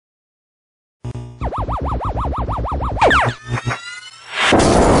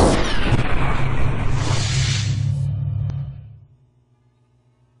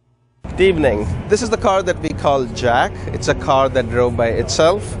Good evening. This is the car that we call Jack. It's a car that drove by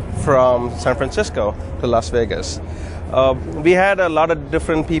itself from San Francisco to Las Vegas. We had a lot of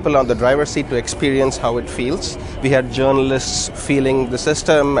different people on the driver's seat to experience how it feels. We had journalists feeling the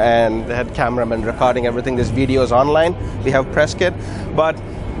system, and they had cameramen recording everything. There's videos online. We have press kit. But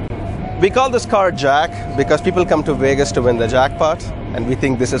we call this car Jack because people come to Vegas to win the jackpot, and we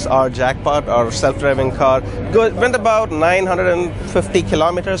think this is our jackpot, our self-driving car. Went about 950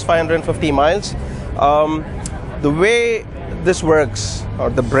 kilometers, 550 miles. The way this works, or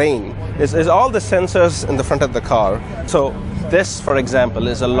the brain, is all the sensors in the front of the car. So this, for example,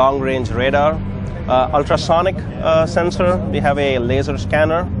 is a long-range radar, ultrasonic sensor. We have a laser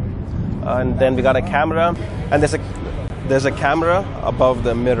scanner, and then we got a camera, and there's a camera above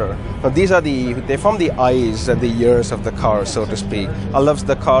the mirror. Now they form the eyes and the ears of the car, so to speak. Allows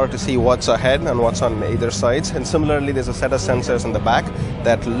the car to see what's ahead and what's on either sides. And similarly, there's a set of sensors in the back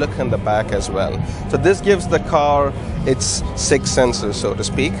that look in the back as well. So this gives the car its 6 sensors, so to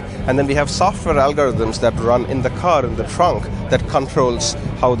speak. And then we have software algorithms that run in the car, in the trunk, that controls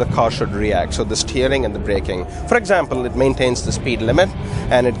how the car should react. So the steering and the braking. For example, it maintains the speed limit,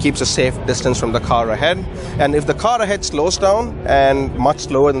 and it keeps a safe distance from the car ahead. And if the car ahead slows down, and much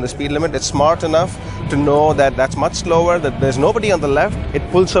slower than the speed limit, it's smart enough to know that that's much slower, that there's nobody on the left. It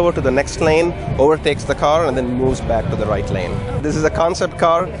pulls over to the next lane, overtakes the car, and then moves back to the right lane. This is a concept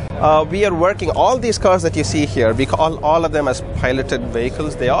car. We are working, all these cars that you see here, we call all of them as piloted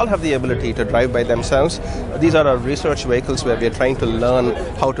vehicles. They all have the ability to drive by themselves. These are our research vehicles where we are trying to learn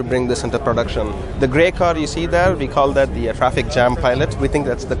how to bring this into production. The gray car you see there, we call that the traffic jam pilot. We think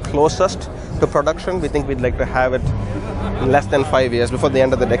that's the closest to production. We think we'd like to have it in less than 5 years. Before the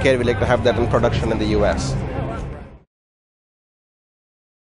end of the decade, we'd like to have that in production in the US.